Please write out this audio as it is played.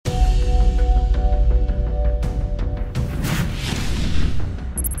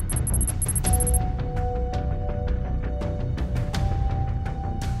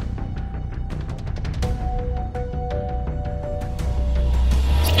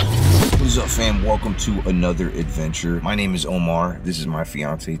is up, fam? Welcome to another adventure. My name is Omar. This is my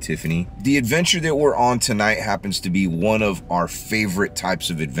fiance, Tiffany. The adventure that we're on tonight happens to be one of our favorite types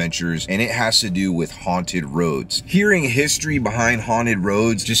of adventures, and it has to do with haunted roads. Hearing history behind haunted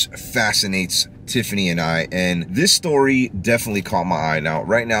roads just fascinates Tiffany and I, and this story definitely caught my eye. Now,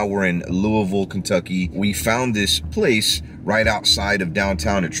 right now we're in Louisville, Kentucky. We found this place right outside of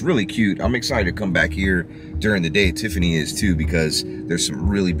downtown. It's really cute. I'm excited to come back here during the day. Tiffany is too, because there's some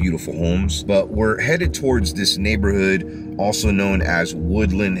really beautiful homes. But we're headed towards this neighborhood, also known as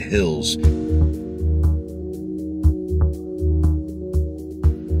Woodland Hills.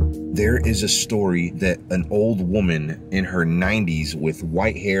 There is a story that an old woman in her 90s with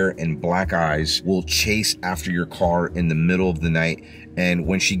white hair and black eyes will chase after your car in the middle of the night. And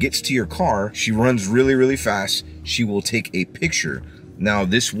when she gets to your car, she runs really, really fast. She will take a picture. Now,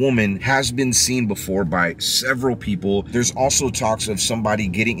 this woman has been seen before by several people. There's also talks of somebody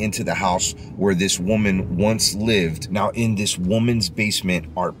getting into the house where this woman once lived. Now, in this woman's basement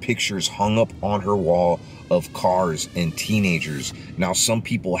are pictures hung up on her wall of cars and teenagers. Now, some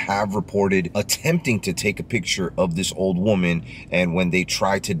people have reported attempting to take a picture of this old woman, and when they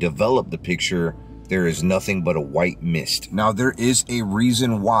try to develop the picture, there is nothing but a white mist. Now, there is a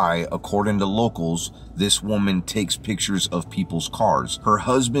reason why, according to locals, this woman takes pictures of people's cars. Her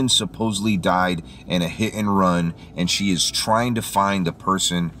husband supposedly died in a hit and run, and she is trying to find the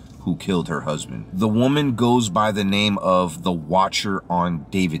person who killed her husband. The woman goes by the name of the Watcher on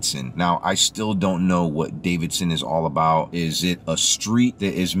Davidson. Now, I still don't know what Davidson is all about. Is it a street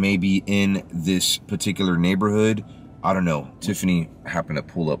that is maybe in this particular neighborhood? I don't know. Tiffany happened to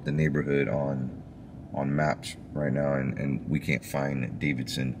pull up the neighborhood on maps right now, and we can't find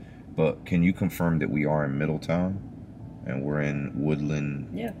Davidson. But can you confirm that we are in Middletown and we're in Woodland?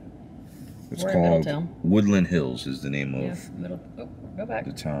 Yeah. It's called Woodland Hills is the name of go back.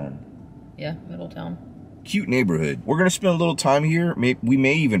 The town. Yeah, Middletown. Cute neighborhood. We're gonna spend a little time here. We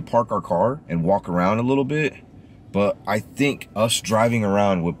may even park our car and walk around a little bit. But I think us driving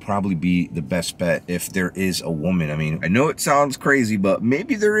around would probably be the best bet if there is a woman. I mean, I know it sounds crazy, but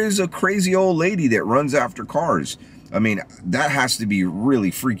maybe there is a crazy old lady that runs after cars. I mean, that has to be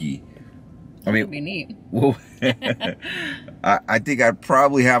really freaky. I mean, that'd be neat. Well, I think I'd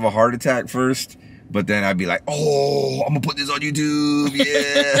probably have a heart attack first, but then I'd be like, oh, I'm gonna put this on YouTube,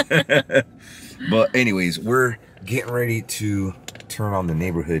 yeah. But anyways, we're getting ready to turn on the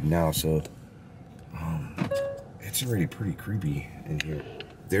neighborhood now, so it's already pretty creepy in here.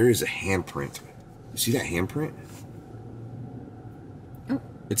 There is a handprint. You see that handprint? Oh.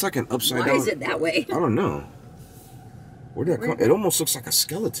 It's like an upside down. Why is it that way? I don't know. Where did that come? It almost looks like a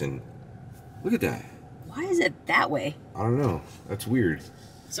skeleton. Look at that. Why is it that way? I don't know. That's weird.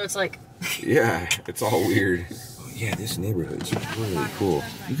 So it's like... Yeah, it's all weird. Oh, yeah, this neighborhood is really cool.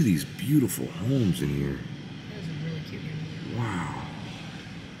 Look at these beautiful homes in here. That is a really cute neighborhood. Wow.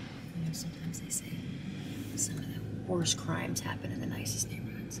 You know, sometimes they say some of the worst crimes happen in the nicest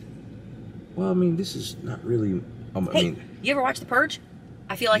neighborhoods. Well, I mean, this is not really... I mean, you ever watch The Purge?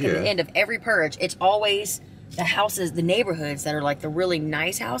 I feel like at the end of every Purge, it's always the houses, the neighborhoods that are like the really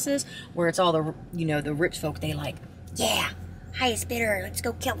nice houses, where it's all the, you know, the rich folk. They like, yeah, highest bidder, let's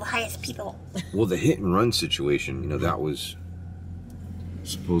go kill the highest people. Well, the hit and run situation, you know, that was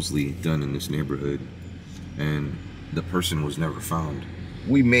supposedly done in this neighborhood, and the person was never found.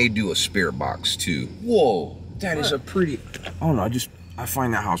 We may do a spirit box too. Whoa, that is a pretty, I don't know, I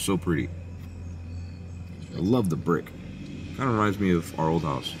find that house so pretty. I love the brick. Kind of reminds me of our old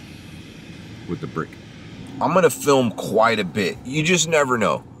house with the brick. I'm gonna film quite a bit. You just never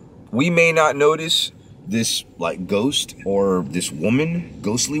know. We may not notice this like ghost or this woman,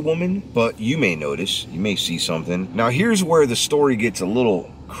 ghostly woman, but you may notice, you may see something. Now here's where the story gets a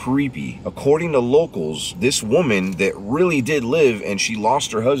little creepy. According to locals, this woman that really did live, and she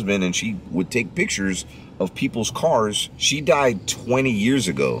lost her husband, and she would take pictures of people's cars. She died 20 years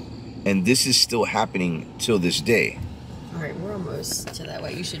ago, and this is still happening till this day. All right, we're almost to that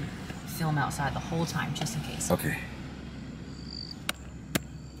way. You should film outside the whole time, just in case. Okay.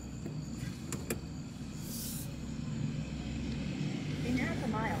 In half a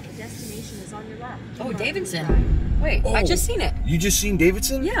mile, the destination is on your left. Oh, Davidson. Wait, I just seen it. You just seen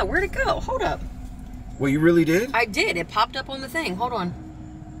Davidson? Yeah, where'd it go? Hold up. Well, you really did? I did. It popped up on the thing. Hold on.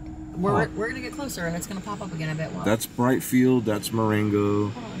 We're going to get closer, and it's going to pop up again, I bet. That's Brightfield. That's Marengo.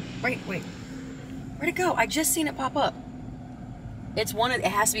 Hold on. Wait. Where'd it go? I just seen it pop up. It's one of, it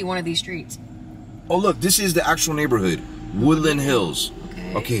has to be one of these streets. Oh, look, this is the actual neighborhood. Woodland Hills.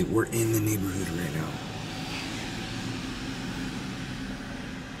 Okay. Okay, we're in the neighborhood right now.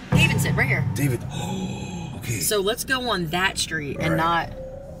 Davidson, right here. David. Oh, okay. So let's go on that street and not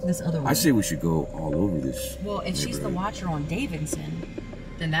This other one. I say we should go all over this. Well, if she's the watcher on Davidson,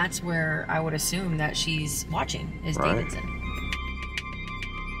 then that's where I would assume that she's watching, is Davidson.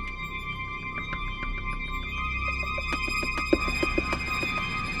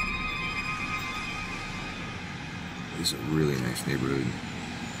 It's a really nice neighborhood.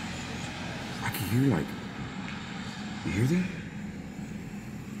 I can hear like, you hear that?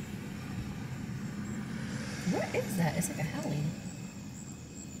 What is that? It's like a howling.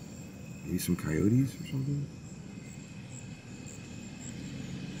 Maybe some coyotes or something?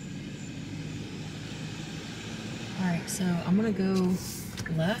 Alright, so I'm gonna go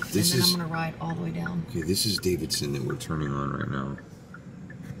left and then I'm gonna ride all the way down. Okay, this is Davidson that we're turning on right now.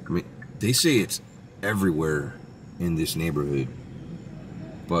 I mean, they say it's everywhere in this neighborhood,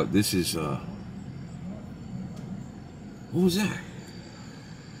 but this is what was that?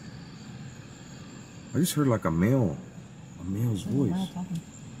 I just heard like a male's voice.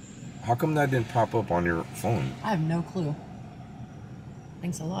 How come that didn't pop up on your phone? I have no clue.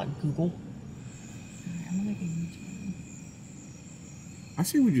 Thanks a lot, Google. Alright, I'm gonna go U-turn. I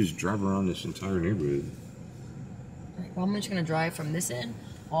say we just drive around this entire neighborhood. Alright, well, I'm just gonna drive from this end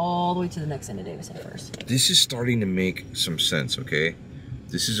all the way to the next end of Davidson first. This is starting to make some sense, okay?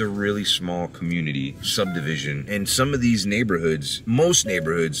 This is a really small community subdivision. And some of these neighborhoods, most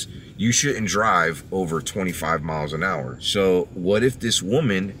neighborhoods, you shouldn't drive over 25 miles an hour. So what if this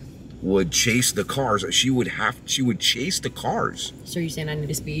woman would chase the cars? She would chase the cars. So you're saying I need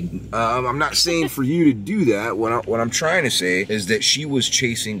to speed? I'm not saying for you to do that. What I'm trying to say is that she was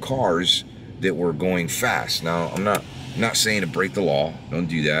chasing cars that were going fast. Now, I'm not saying to break the law. Don't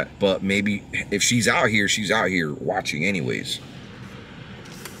do that. But maybe if she's out here watching anyways.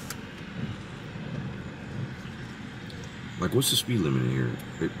 Like, what's the speed limit in here?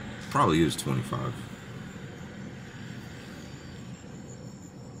 It probably is 25.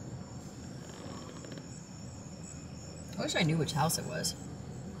 I wish I knew which house it was.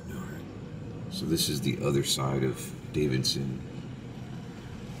 All right. So this is the other side of Davidson.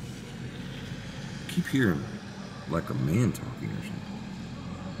 I keep hearing like a man talking or something.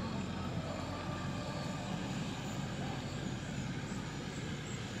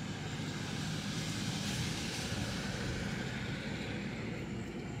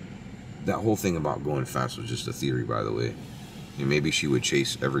 That whole thing about going fast was just a theory, by the way. And maybe she would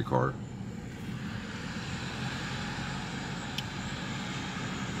chase every car.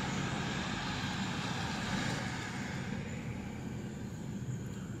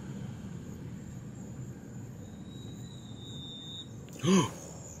 Did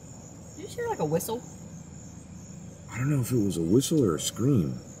you hear like a whistle? I don't know if it was a whistle or a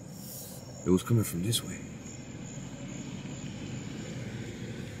scream. It was coming from this way.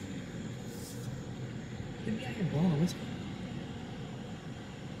 Maybe I could blow a whistle.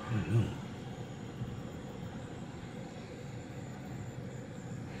 I don't know.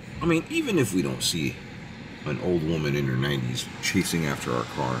 I mean, even if we don't see an old woman in her 90s chasing after our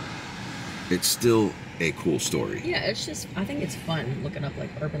car, it's still a cool story. Yeah, it's just, I think it's fun looking up like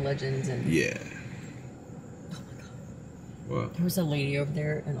urban legends and... Yeah. Oh my God. What? There was a lady over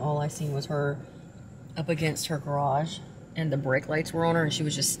there and all I seen was her up against her garage and the brake lights were on her and she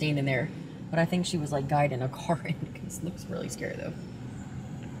was just standing there. But I think she was like guiding a car in. It looks really scary though.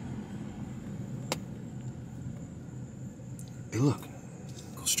 Hey, look.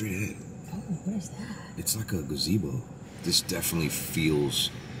 Go straight ahead. Oh, what is that? It's like a gazebo. This definitely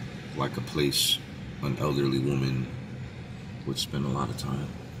feels like a place an elderly woman would spend a lot of time.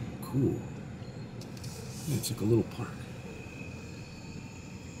 Cool. Yeah, it's like a little park.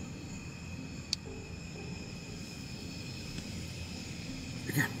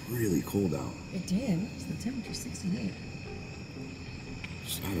 It got really cold out. It did. It's the temperature 68.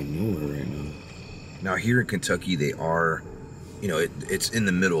 It's out of nowhere right now. Now here in Kentucky, they are, you know, it's in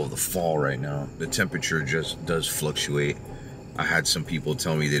the middle of the fall right now. The temperature just does fluctuate. I had some people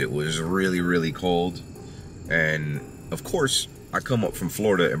tell me that it was really, really cold. And of course, I come up from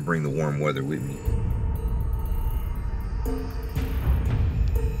Florida and bring the warm weather with me.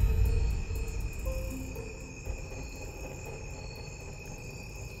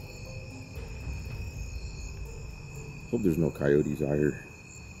 Hope there's no coyotes out here.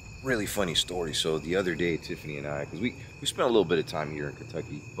 Really funny story. So the other day, Tiffany and I, because we spent a little bit of time here in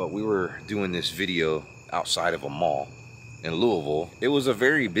Kentucky, but we were doing this video outside of a mall in Louisville. It was a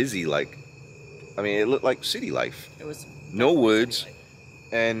very busy, like, I mean, it looked like city life. It was no woods.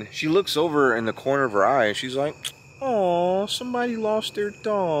 And she looks over in the corner of her eye and she's like, "Oh, somebody lost their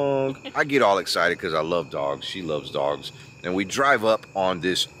dog." I get all excited because I love dogs. She loves dogs. And we drive up on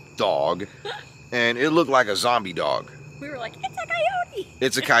this dog and it looked like a zombie dog. We were like, it's a coyote.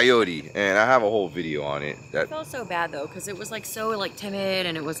 It's a coyote, and I have a whole video on it. I felt so bad though, because it was like so like timid,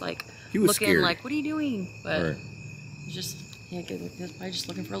 and it was like he was looking scared. like, what are you doing? But it was just, yeah, he was probably just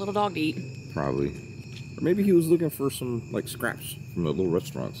looking for a little dog to eat. Probably. Or maybe he was looking for some like scraps from the little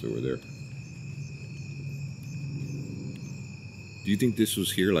restaurants that were there. Do you think this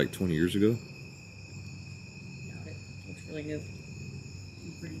was here like 20 years ago? No, it looks really new.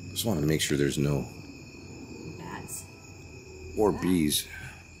 Just want to make sure there's no Bats. or bees.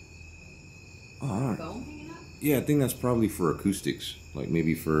 Oh, all right. Bone hanging up? Yeah, I think that's probably for acoustics. Like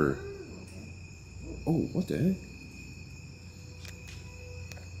maybe for... Oh, what the heck?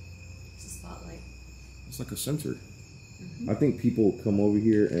 It's a spotlight. It's like a sensor. I think people come over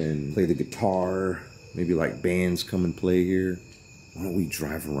here and play the guitar. Maybe like bands come and play here. Why don't we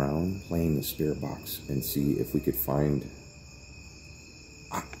drive around playing the spirit box and see if we could find...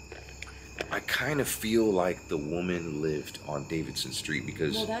 I kind of feel like the woman lived on Davidson Street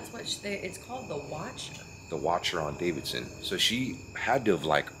because... Well, that's what it's called, the Watcher. The Watcher on Davidson. So she had to have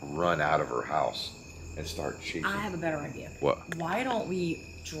like run out of her house and start chasing. I have a better idea. What? Why don't we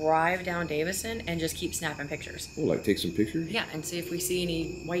drive down Davidson and just keep snapping pictures? Oh, like take some pictures? Yeah, and see if we see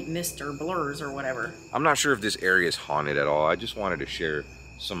any white mist or blurs or whatever. I'm not sure if this area is haunted at all. I just wanted to share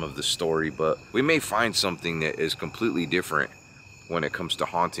some of the story, but we may find something that is completely different when it comes to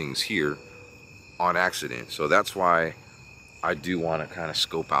hauntings here on accident. So that's why I do want to kind of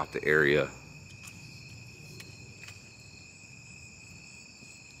scope out the area.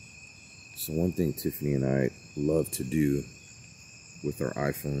 So one thing Tiffany and I love to do with our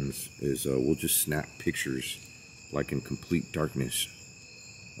iPhones is we'll just snap pictures like in complete darkness.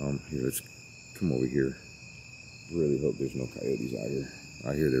 Here, let's come over here. Really hope there's no coyotes out here.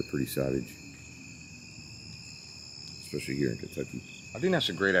 I hear they're pretty savage, especially here in Kentucky. I think that's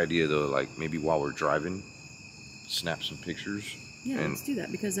a great idea though, like maybe while we're driving, snap some pictures. Yeah, let's do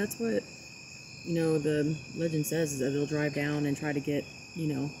that, because that's what, you know, the legend says, is that they'll drive down and try to get,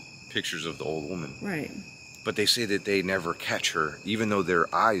 you know, pictures of the old woman. Right. But they say that they never catch her. Even though their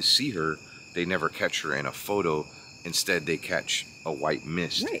eyes see her, they never catch her in a photo. Instead, they catch a white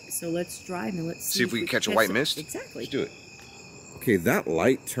mist. Right, so let's drive and let's see if we can catch a white mist. Exactly. Let's do it. Okay, that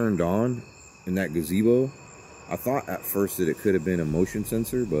light turned on in that gazebo. I thought at first that it could have been a motion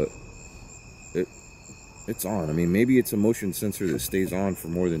sensor, but it's on. I mean, maybe it's a motion sensor that stays on for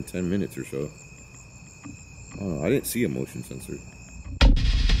more than 10 minutes or so. I don't know. I didn't see a motion sensor.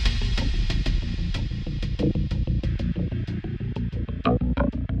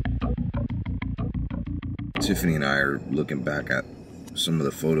 Tiffany and I are looking back at some of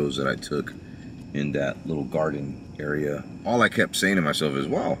the photos that I took in that little garden area. All I kept saying to myself is,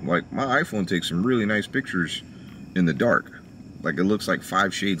 wow, like my iPhone takes some really nice pictures in the dark. Like it looks like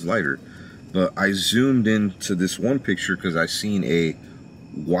 5 shades lighter. But I zoomed into this one picture because I seen a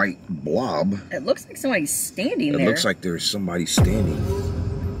white blob. It looks like somebody's standing there. It looks like there's somebody standing.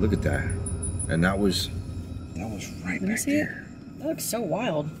 Look at that. And that was right back there. That looks so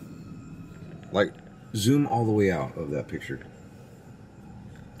wild. Like, zoom all the way out of that picture.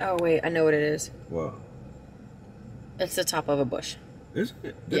 Oh wait, I know what it is. What? It's the top of a bush. Is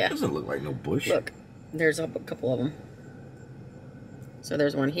it? That doesn't look like no bush. Look, there's a couple of them. So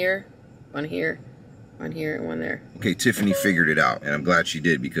there's one here, one here, one here, and one there. Okay, Tiffany figured it out, and I'm glad she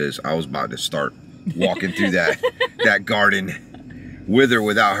did, because I was about to start walking through that garden with or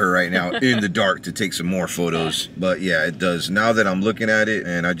without her right now in the dark to take some more photos. But yeah, it does. Now that I'm looking at it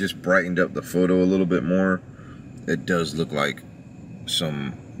and I just brightened up the photo a little bit more, it does look like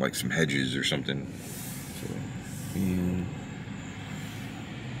some hedges or something. So, bam,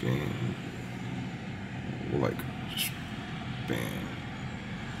 bam, like just bam.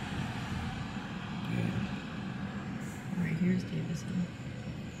 Alright, here's Davidson.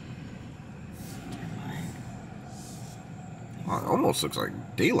 Oh, it almost looks like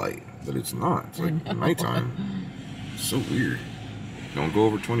daylight, but it's not. It's like nighttime. It's so weird. Don't go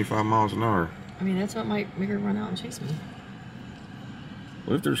over 25 miles an hour. I mean, that's what might make her run out and chase me.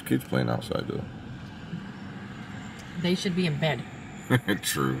 What if there's kids playing outside, though? They should be in bed.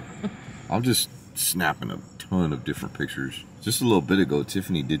 True. I'm just snapping a ton of different pictures. Just a little bit ago,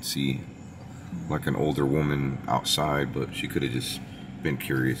 Tiffany did see like an older woman outside, but she could have just been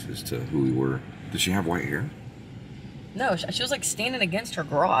curious as to who we were. Did she have white hair? No, she was like standing against her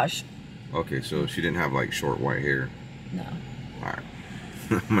garage. Okay, so she didn't have like short white hair. No. Alright.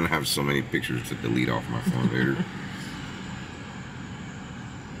 I'm gonna have so many pictures to delete off my phone later.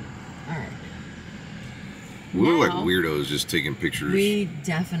 Alright. We look like weirdos just taking pictures. We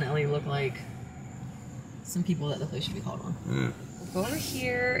definitely look like some people that the police should be called on. Yeah. We'll go over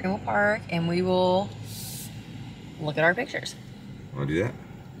here and we'll park, and we'll look at our pictures. Want to do that?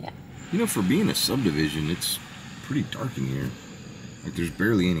 Yeah. You know, for being a subdivision, it's pretty dark in here. Like, there's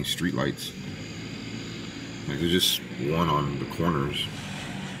barely any street lights. Like, there's just one on the corners.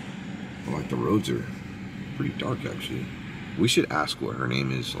 But, like, the roads are pretty dark, actually. We should ask what her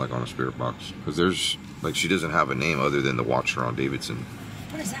name is, like, on a spirit box. Because there's, like, she doesn't have a name other than the Watcher on Davidson.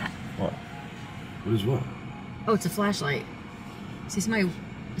 What is that? What? What is what? Oh, it's a flashlight. See, somebody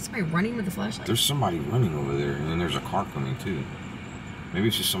running with a flashlight. There's somebody running over there, and then there's a car coming, too. Maybe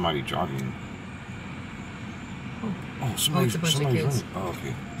it's just somebody jogging. Oh, somebody's running. Oh,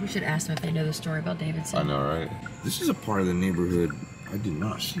 okay. We should ask them if they know the story about Davidson. I know, right? This is a part of the neighborhood I did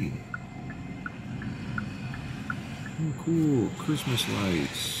not see. Oh, cool. Christmas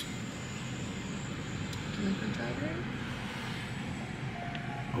lights. Can we come drive there?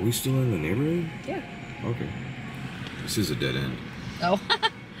 Are we still in the neighborhood? Yeah. Okay. This is a dead end. Oh.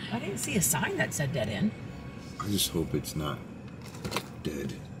 I didn't see a sign that said dead end. I just hope it's not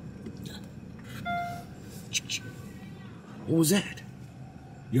dead. What was that?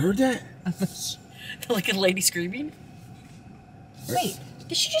 You heard that? Like a lady screaming? Wait,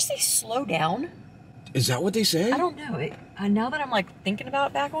 did she just say slow down? Is that what they said? I don't know. Now that I'm like thinking about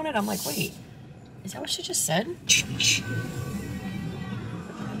it back on it, I'm like, wait, is that what she just said?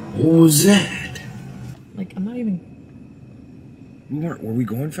 What was that? Like, I'm not even... Were we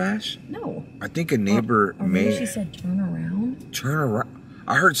going fast? No. I think a neighbor or maybe she said turn around. Turn around.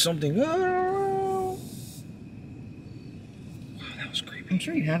 I heard something. Wow, that was creepy. I'm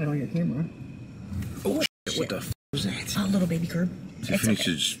sure you have it on your camera. Oh, shit. What the f was that? A little baby curb. Tiffany it's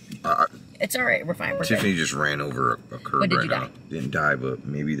okay. just... It's all right. We're fine. We're Tiffany good. just ran over a curb But right now. Didn't die, but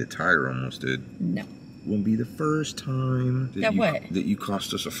maybe the tire almost did. No. Wouldn't be the first time that you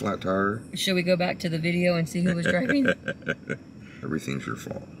cost us a flat tire. Should we go back to the video and see who was driving? Everything's your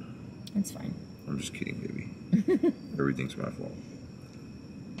fault. That's fine. I'm just kidding, baby. Everything's my fault.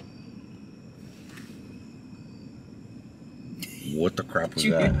 What the crap was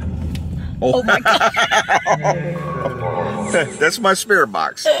that? Oh my god. That's my spirit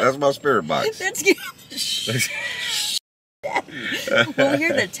box. That's my spirit box. That's good. We'll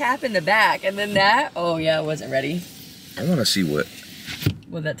hear the tap in the back, and then that. Oh yeah, I wasn't ready. I want to see what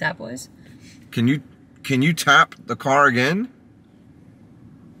that tap was. Can you tap the car again?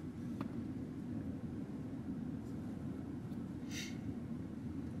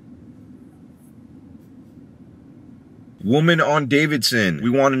 Woman on Davidson,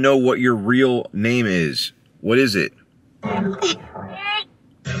 we want to know what your real name is. What is it?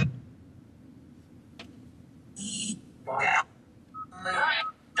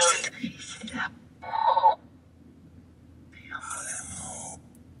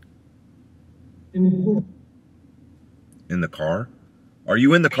 In the car? Are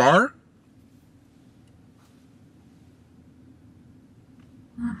you in the car?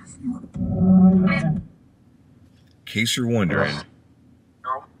 In case you're wondering,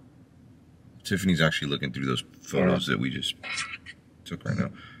 Tiffany's actually looking through those photos that we just took right now.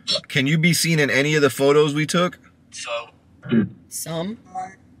 Can you be seen in any of the photos we took? Some.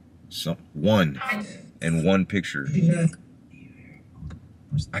 One. And one picture.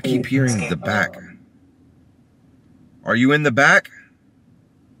 I keep hearing the back. Are you in the back?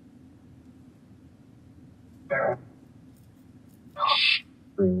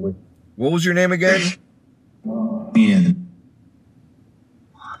 What was your name again?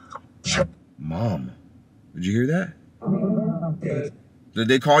 Mom. Did you hear that? Did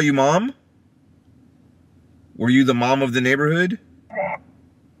they call you mom? Were you the mom of the neighborhood?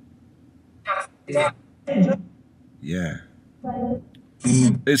 Yeah.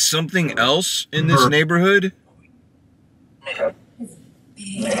 Is something else in this neighborhood?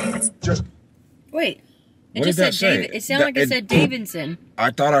 Wait. What did that say? It sounded like it said Davidson.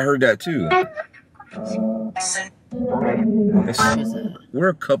 I thought I heard that too. We're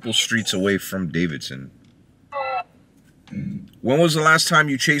a couple streets away from Davidson. When was the last time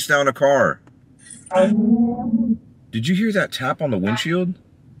you chased down a car? Did you hear that tap on the windshield?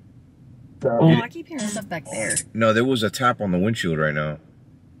 Oh, I keep hearing stuff back there. No, there was a tap on the windshield right now.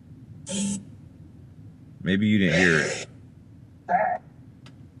 Maybe you didn't hear it.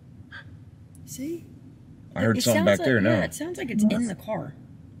 See? I heard something back there now. Yeah, it sounds like it's in the car.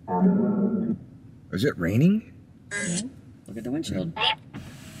 Is it raining? Yeah. Look at the windshield.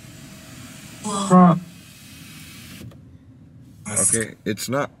 Okay, it's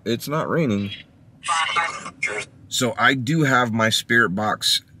not raining. So I do have my Spirit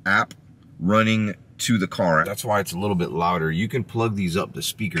Box app running to the car. That's why it's a little bit louder. You can plug these up to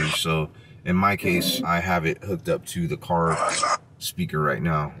speakers. So in my case, I have it hooked up to the car speaker right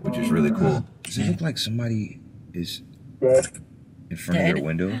now, which is really cool. Does it look like somebody is in front of their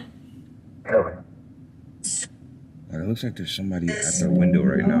window. Like, it looks like there's somebody at their window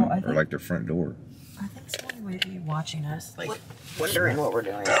right now, or like their front door. I think somebody might be watching us, like wondering what we're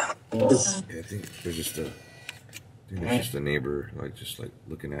doing. Yeah, I think there's just a neighbor, like just like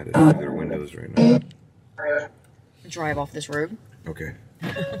looking at it through their windows right now. Drive off this road. Okay.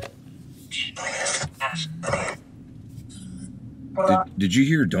 Did you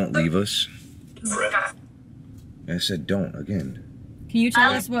hear "Don't leave us"? I said "don't" again. Can you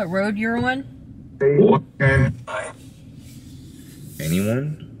tell us what road you're on?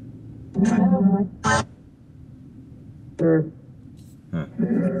 Anyone? Huh.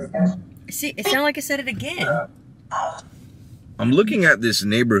 See, it sounded like I said it again. I'm looking at this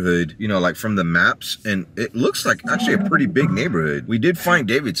neighborhood, you know, like from the maps, and it looks like actually a pretty big neighborhood. We did find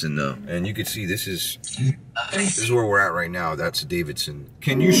Davidson though, and you can see this is where we're at right now. That's Davidson.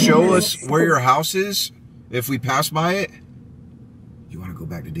 Can you show us where your house is if we pass by it? You want to go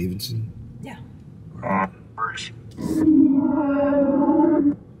back to Davidson? Yeah.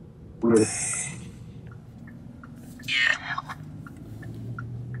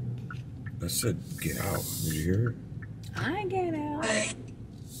 I said get out. Did you hear it? I get out.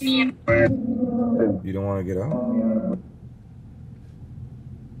 You don't want to get out?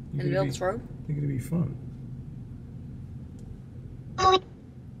 In the middle of this road? I think it'd be fun.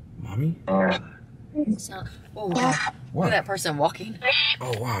 Mommy? So, oh, wow. Look at that person walking.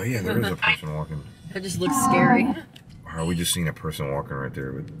 Oh wow, yeah, there is a person walking. It just looks scary. Or we just seen a person walking right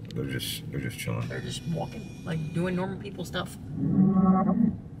there, but they're just chilling. They're just walking, like doing normal people stuff.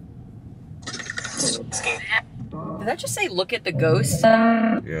 Did that just say look at the ghost?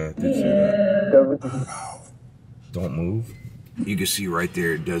 Yeah, it did say that. Don't move. You can see right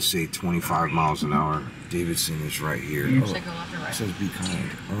there, it does say 25 miles an hour. Davidson is right here. Should I go left or right? It says be kind.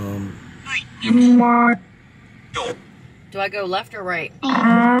 Do I go left or right?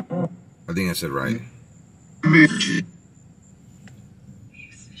 I think I said right.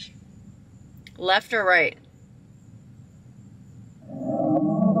 Left or right?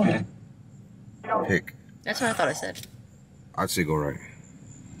 Pick. That's what I thought I said. I'd say go right.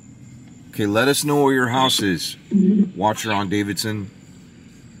 Okay, let us know where your house is. Watcher on Davidson.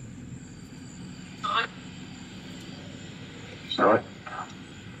 A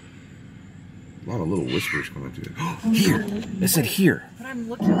lot of little whispers coming through. Here! It said here. But I'm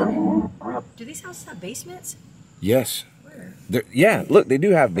looking. Do these houses have basements? Yes. Where? Yeah, look, they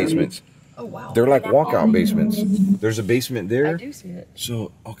do have basements. Oh, wow. They're like walkout basements. There's a basement there. I do see it.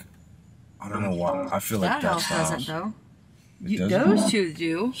 So, okay. I don't know why. I feel like That that's house the doesn't, though. doesn't? Those two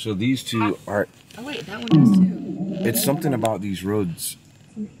do. So these two are... Oh, wait, that one does too. It's something about these roads,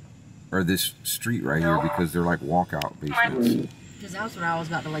 or this street right here, because they're like walkout basements. Because that was when I was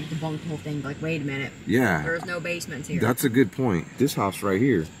about to like debunk the whole thing. Like, wait a minute. Yeah. There's no basements here. That's a good point. This house right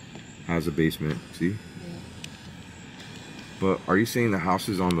here has a basement. See? Yeah. But are you saying the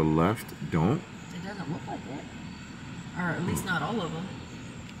houses on the left don't? It doesn't look like it. Or at least not all of them.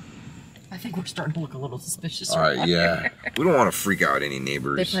 I think we're starting to look a little suspicious. Alright, yeah. We don't want to freak out any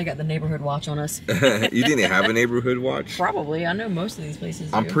neighbors. They probably got the neighborhood watch on us. You think they have a neighborhood watch? Probably. I know most of these places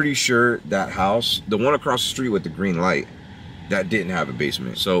do. I'm pretty sure that house, the one across the street with the green light, that didn't have a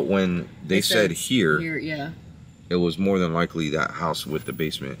basement. So when they said here, yeah, it was more than likely that house with the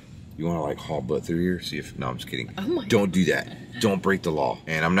basement. You want to like haul butt through here? See if, no, I'm just kidding. Oh my Don't do that. Don't break the law.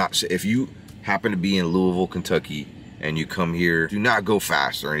 And I'm not, if you happen to be in Louisville, Kentucky, and you come here, do not go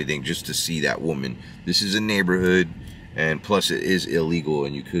fast or anything just to see that woman. This is a neighborhood, and plus it is illegal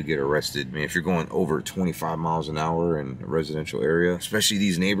and you could get arrested. I mean, if you're going over 25 miles an hour in a residential area, especially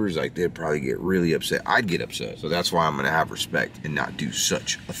these neighbors, like they'd probably get really upset. I'd get upset. So that's why I'm gonna have respect and not do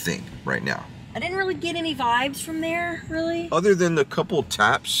such a thing right now. I didn't really get any vibes from there, really. Other than the couple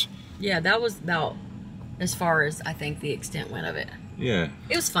taps. Yeah, that was about as far as I think the extent went of it. Yeah.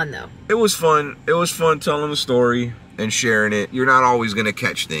 It was fun though. It was fun. It was fun telling the story and sharing it. You're not always gonna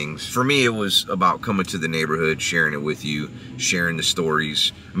catch things. For me, it was about coming to the neighborhood, sharing it with you, sharing the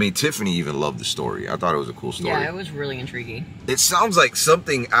stories. I mean, Tiffany even loved the story. I thought it was a cool story. Yeah, it was really intriguing. It sounds like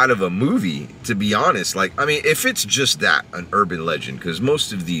something out of a movie, to be honest. Like, I mean, if it's just that, an urban legend, because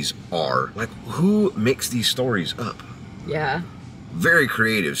most of these are, like, who makes these stories up? Yeah. Very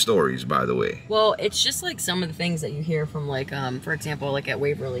creative stories, by the way. Well, it's just like some of the things that you hear from, like, for example, like at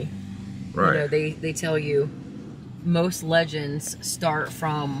Waverly. Right. You know, they tell you most legends start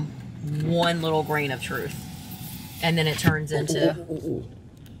from one little grain of truth. And then it turns into...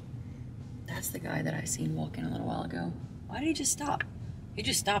 That's the guy that I seen walking a little while ago. Why did he just stop? He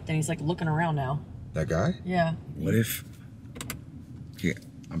just stopped and he's like looking around now. That guy? Yeah. What if... Okay,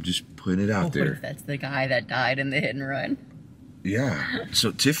 I'm just putting it out there. What if that's the guy that died in the hit and run? Yeah.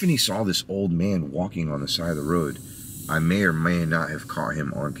 So Tiffany saw this old man walking on the side of the road. I may or may not have caught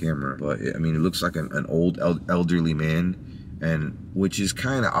him on camera, but I mean, it looks like an old elderly man, and which is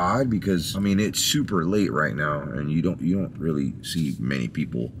kind of odd because I mean it's super late right now, and you don't really see many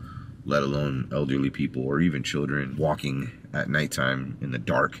people, let alone elderly people or even children, walking at nighttime in the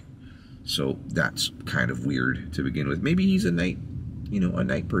dark. So that's kind of weird to begin with. Maybe he's a night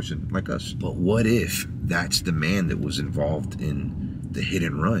person like us. But what if that's the man that was involved in the hit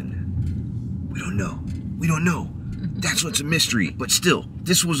and run? We don't know. We don't know. That's what's a mystery. But still,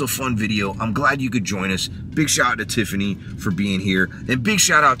 this was a fun video. I'm glad you could join us. Big shout out to Tiffany for being here. And big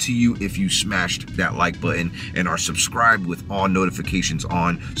shout out to you if you smashed that like button and are subscribed with all notifications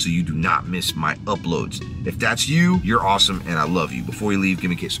on so you do not miss my uploads. If that's you, you're awesome and I love you. Before you leave, give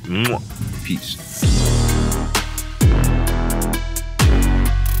me a kiss. Mwah. Peace.